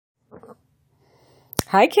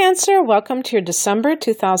Hi Cancer, welcome to your December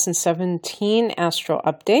 2017 Astro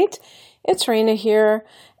Update. It's Raina here,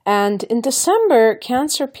 and in December,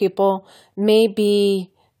 Cancer people may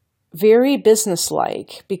be very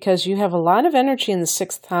businesslike because you have a lot of energy in the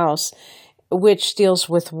 6th house, which deals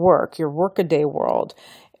with work, your workaday world.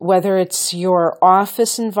 Whether it's your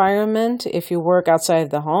office environment, if you work outside of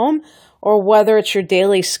the home, or whether it's your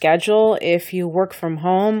daily schedule, if you work from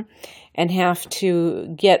home and have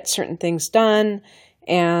to get certain things done,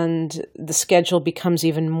 and the schedule becomes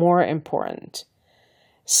even more important.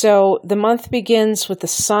 So the month begins with the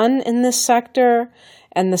sun in this sector,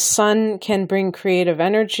 and the sun can bring creative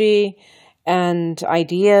energy and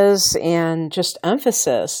ideas and just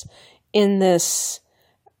emphasis in this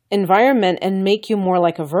environment and make you more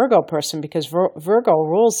like a Virgo person, because Virgo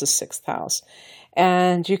rules the 6th house.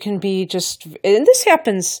 And you can be and this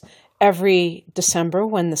happens every December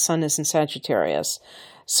when the sun is in Sagittarius.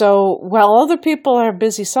 So while other people are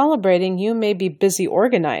busy celebrating, you may be busy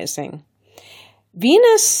organizing.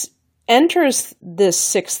 Venus enters this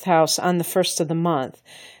 6th house on the 1st of the month.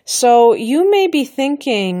 So you may be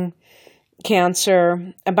thinking,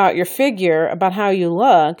 Cancer, about your figure, about how you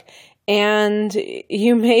look, and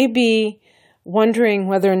you may be wondering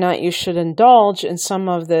whether or not you should indulge in some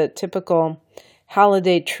of the typical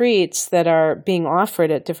holiday treats that are being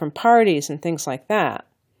offered at different parties and things like that.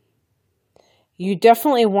 You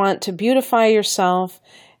definitely want to beautify yourself.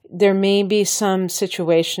 There may be some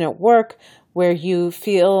situation at work where you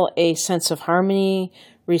feel a sense of harmony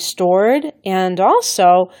restored, and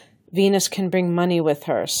also Venus can bring money with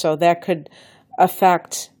her. So that could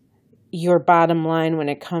affect your bottom line when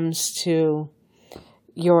it comes to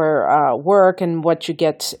your work and what you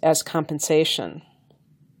get as compensation.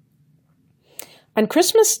 On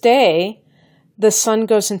Christmas Day, the sun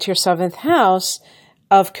goes into your 7th house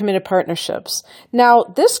of committed partnerships. Now,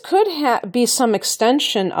 this could be some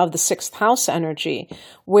extension of the 6th house energy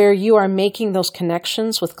where you are making those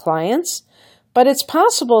connections with clients, but it's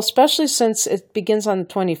possible, especially since it begins on the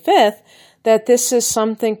 25th, that this is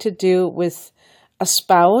something to do with a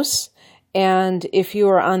spouse. And if you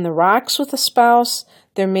are on the rocks with a spouse,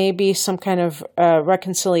 there may be some kind of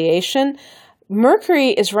reconciliation. Mercury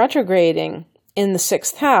is retrograding in the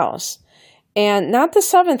 6th house. And not the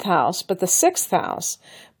 7th house, but the 6th house.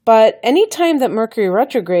 But anytime that Mercury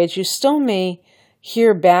retrogrades, you still may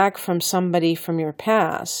hear back from somebody from your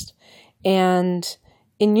past. And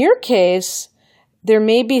in your case, there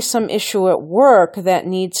may be some issue at work that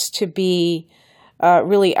needs to be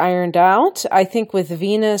really ironed out. I think with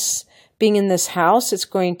Venus being in this house, it's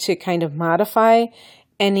going to kind of modify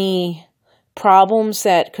any problems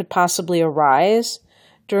that could possibly arise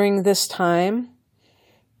during this time.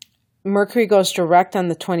 Mercury goes direct on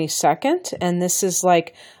the 22nd, and this is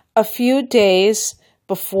like a few days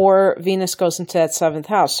before Venus goes into that 7th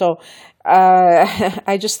house. So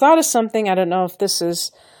I just thought of something. I don't know if this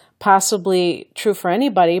is possibly true for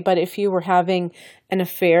anybody, but if you were having an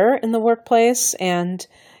affair in the workplace and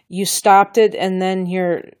you stopped it and then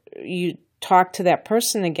you talked to that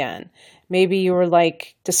person again, maybe you were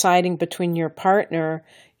like deciding between your partner,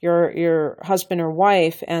 your husband or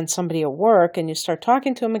wife, and somebody at work, and you start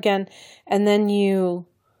talking to them again, and then you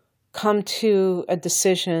come to a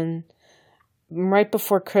decision right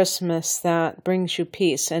before Christmas that brings you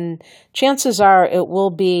peace. And chances are it will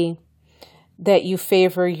be that you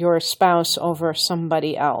favor your spouse over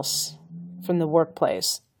somebody else from the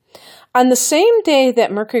workplace. On the same day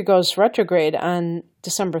that Mercury goes retrograde on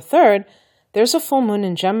December 3rd, there's a full moon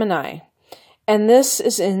in Gemini. And this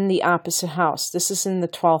is in the opposite house. This is in the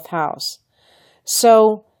 12th house.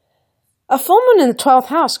 So a full moon in the 12th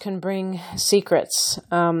house can bring secrets.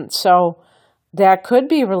 So that could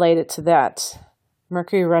be related to that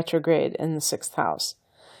Mercury retrograde in the 6th house.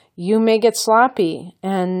 You may get sloppy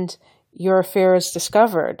and your affair is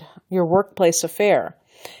discovered, your workplace affair.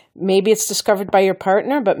 Maybe it's discovered by your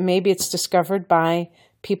partner, but maybe it's discovered by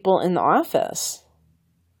people in the office.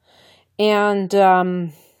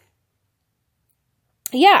 And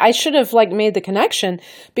yeah, I should have made the connection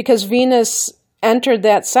because Venus entered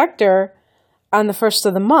that sector on the 1st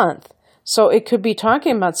of the month. So it could be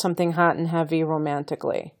talking about something hot and heavy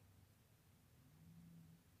romantically.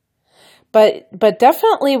 But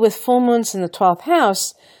definitely with full moons in the 12th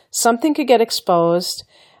house, something could get exposed.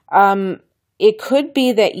 It could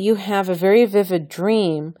be that you have a very vivid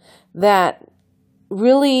dream that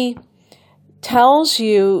really tells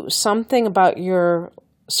you something about your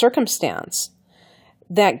circumstance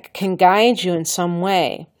that can guide you in some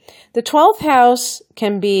way. The 12th house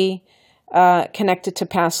can be connected to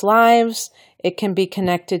past lives. It can be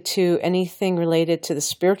connected to anything related to the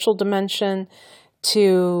spiritual dimension,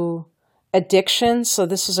 to addictions. So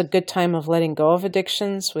this is a good time of letting go of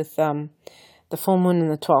addictions with the full moon in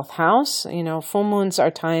the 12th house. You know, full moons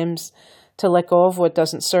are times to let go of what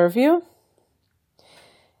doesn't serve you.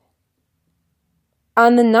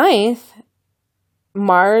 On the 9th,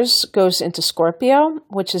 Mars goes into Scorpio,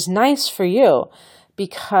 which is nice for you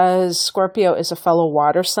because Scorpio is a fellow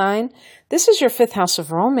water sign. This is your 5th house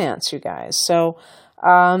of romance, you guys. So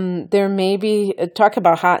there may be, talk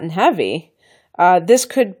about hot and heavy. This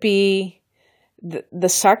could be the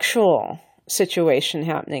sexual situation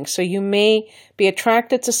happening. So you may be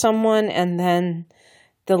attracted to someone and then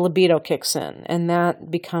the libido kicks in and that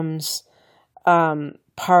becomes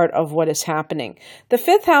part of what is happening. The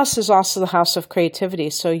 5th house is also the house of creativity.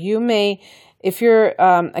 So you may, if you're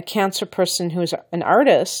a Cancer person who's an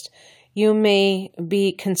artist, you may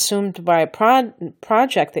be consumed by a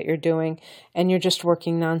project that you're doing and you're just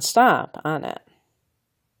working nonstop on it.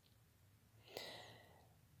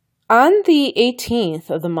 On the 18th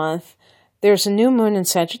of the month, there's a new moon in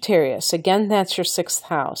Sagittarius. Again, that's your 6th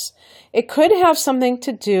house. It could have something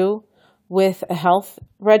to do with a health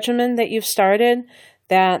regimen that you've started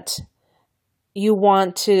that you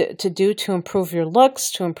want to do to improve your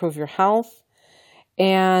looks, to improve your health.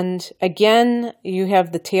 And again, you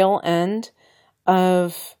have the tail end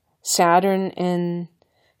of Saturn in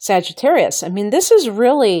Sagittarius. I mean, this is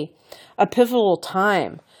really a pivotal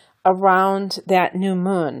time around that new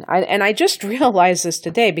moon. And I just realized this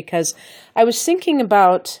today because I was thinking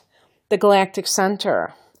about the galactic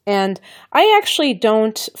center. And I actually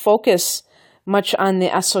don't focus much on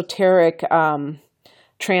the esoteric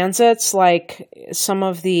transits like some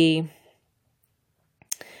of the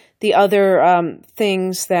other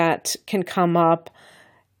things that can come up.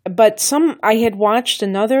 But I had watched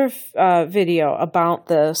another video about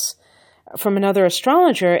this from another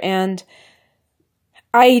astrologer, and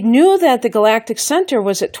I knew that the galactic center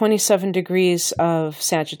was at 27 degrees of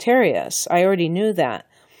Sagittarius. I already knew that.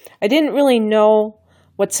 I didn't really know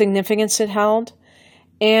what significance it held.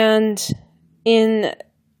 And in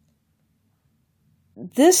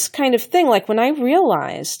this kind of thing, like when I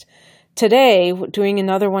realized today, doing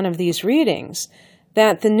another one of these readings,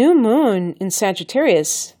 that the new moon in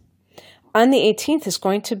Sagittarius on the 18th is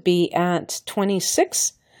going to be at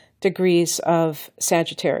 26 degrees of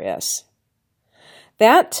Sagittarius.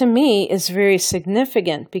 That to me is very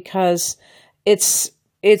significant because it's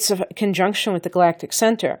a conjunction with the galactic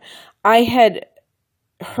center. I had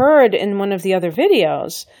heard in one of the other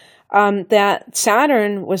videos that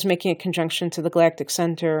Saturn was making a conjunction to the galactic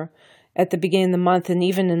center at the beginning of the month and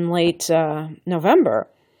even in late November.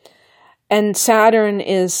 And Saturn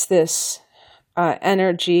is this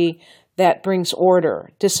energy that brings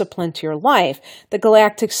order, discipline to your life. The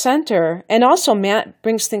galactic center, and also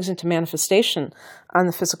brings things into manifestation on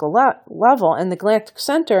the physical level. And the galactic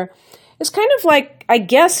center is kind of like, I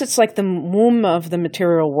guess it's like the womb of the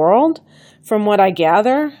material world, from what I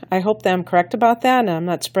gather. I hope that I'm correct about that, and I'm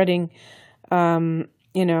not spreading,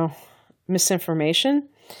 misinformation.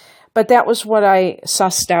 But that was what I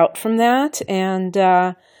sussed out from that.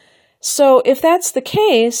 And so if that's the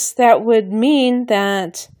case, that would mean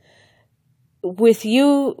that with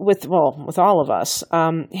all of us,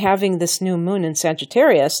 having this new moon in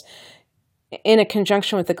Sagittarius in a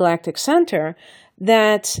conjunction with the galactic center,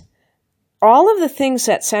 that all of the things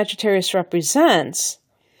that Sagittarius represents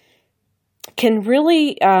can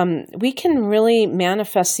really, we can really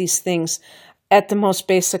manifest these things at the most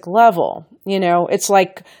basic level. You know, it's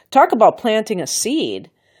like, talk about planting a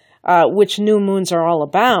seed, which new moons are all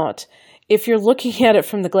about. If you're looking at it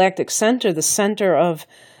from the galactic center, the center of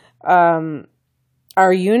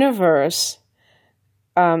our universe,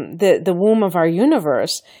 the womb of our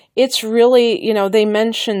universe, it's really, they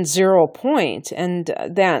mention 0 point, and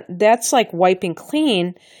that's like wiping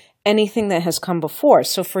clean anything that has come before.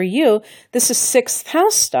 So for you, this is 6th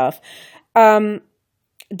house stuff.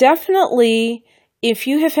 Definitely, if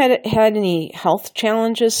you have had any health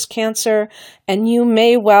challenges, Cancer, and you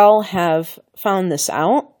may well have found this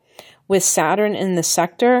out with Saturn in the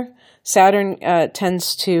sector. Saturn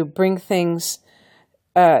tends to bring things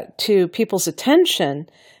to people's attention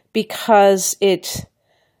because it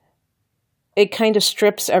kind of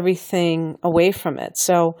strips everything away from it.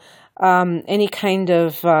 So any kind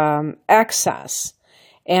of excess.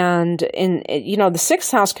 And the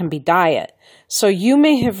 6th house can be diet. So you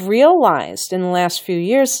may have realized in the last few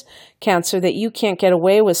years, Cancer, that you can't get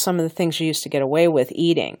away with some of the things you used to get away with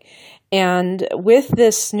eating. And with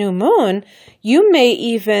this new moon, you may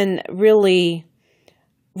even really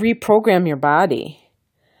reprogram your body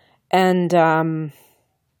and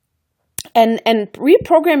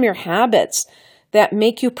reprogram your habits that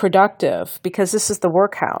make you productive, because this is the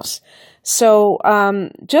work house. So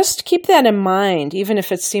just keep that in mind, even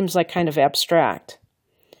if it seems like kind of abstract.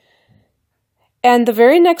 And the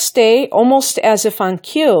very next day, almost as if on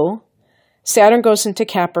cue, Saturn goes into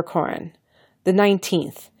Capricorn, the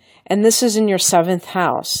 19th. And this is in your 7th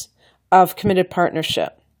house of committed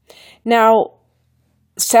partnership. Now,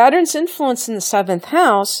 Saturn's influence in the 7th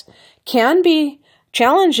house can be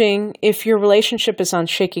challenging if your relationship is on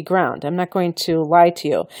shaky ground. I'm not going to lie to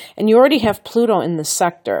you. And you already have Pluto in the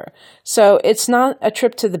sector. So it's not a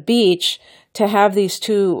trip to the beach to have these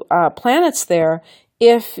two planets there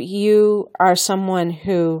if you are someone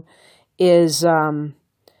who is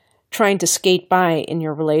trying to skate by in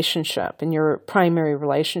your relationship, in your primary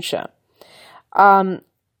relationship.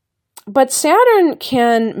 But Saturn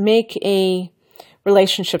can make a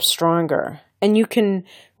relationship stronger, and you can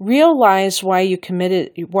realize why you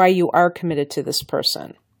are committed to this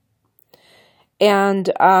person. And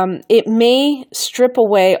it may strip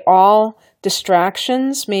away all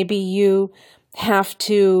distractions. Maybe you have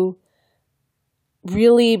to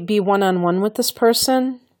really be one-on-one with this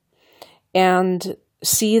person and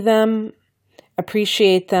see them,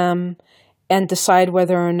 appreciate them, and decide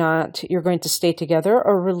whether or not you're going to stay together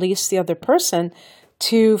or release the other person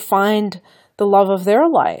to find the love of their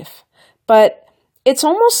life. But it's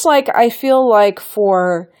almost like, I feel like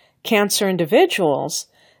for Cancer individuals,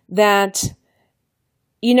 that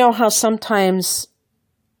you know how sometimes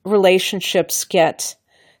relationships get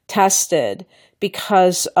tested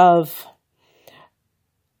because of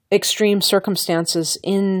extreme circumstances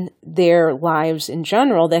in their lives in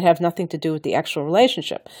general that have nothing to do with the actual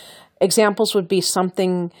relationship. Examples would be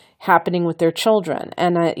something happening with their children.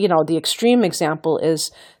 And, the extreme example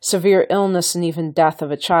is severe illness and even death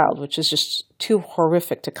of a child, which is just too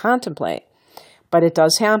horrific to contemplate. But it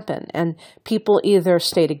does happen. And people either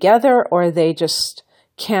stay together or they just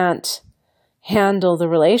can't handle the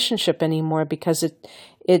relationship anymore because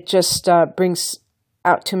it just brings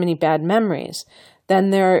out too many bad memories. Then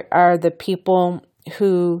there are the people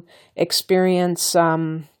who experience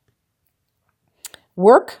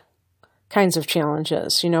work kinds of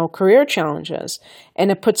challenges, career challenges,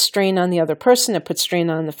 and it puts strain on the other person, it puts strain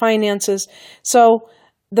on the finances. So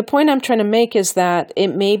the point I'm trying to make is that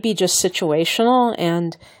it may be just situational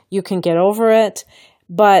and you can get over it,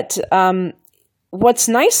 but what's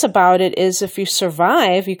nice about it is if you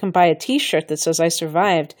survive, you can buy a t-shirt that says, "I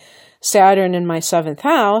survived Saturn in my 7th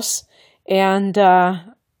house," and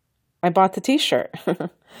I bought the t-shirt.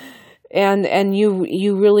 And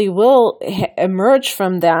you really will emerge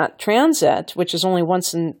from that transit, which is only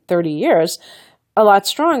once in 30 years, a lot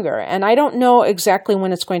stronger. And I don't know exactly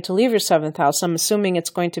when it's going to leave your 7th house. I'm assuming it's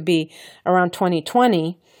going to be around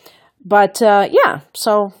 2020. But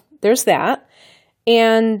so there's that.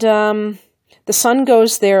 And the sun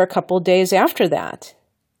goes there a couple of days after that.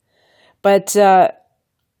 But the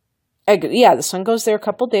sun goes there a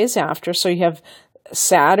couple of days after. So you have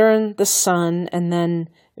Saturn, the sun, and then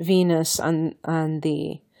Venus on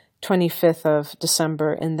the 25th of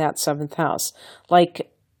December in that 7th house, like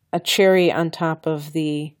a cherry on top of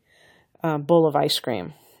the bowl of ice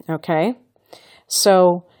cream. Okay?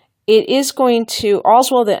 So it is going to, all's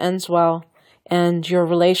well that ends well, and your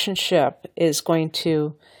relationship is going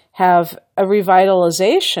to have a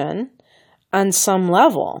revitalization on some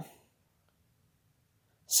level.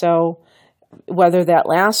 So whether that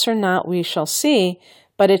lasts or not, we shall see.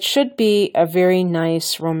 But it should be a very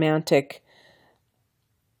nice, romantic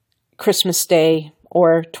Christmas Day,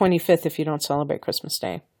 or 25th if you don't celebrate Christmas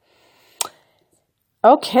Day.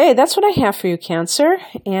 Okay, that's what I have for you, Cancer.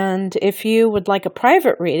 And if you would like a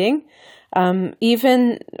private reading,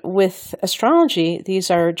 even with astrology,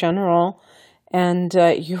 these are general, and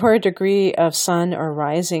your degree of sun or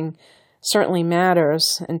rising certainly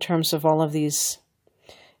matters in terms of all of these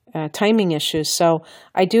timing issues. So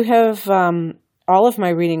I do have all of my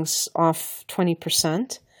readings off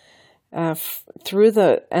 20% through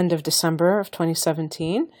the end of December of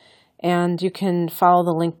 2017. And you can follow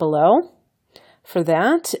the link below for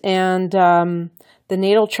that. And the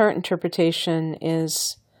natal chart interpretation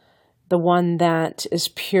is the one that is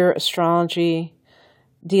pure astrology,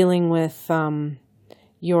 dealing with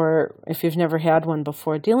if you've never had one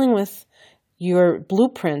before, dealing with your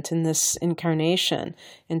blueprint in this incarnation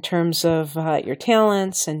in terms of your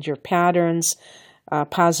talents and your patterns,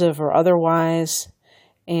 positive or otherwise,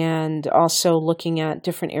 and also looking at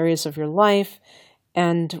different areas of your life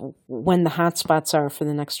and when the hot spots are for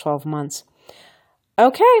the next 12 months.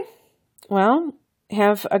 Okay, well,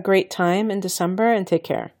 have a great time in December and take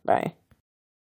care. Bye.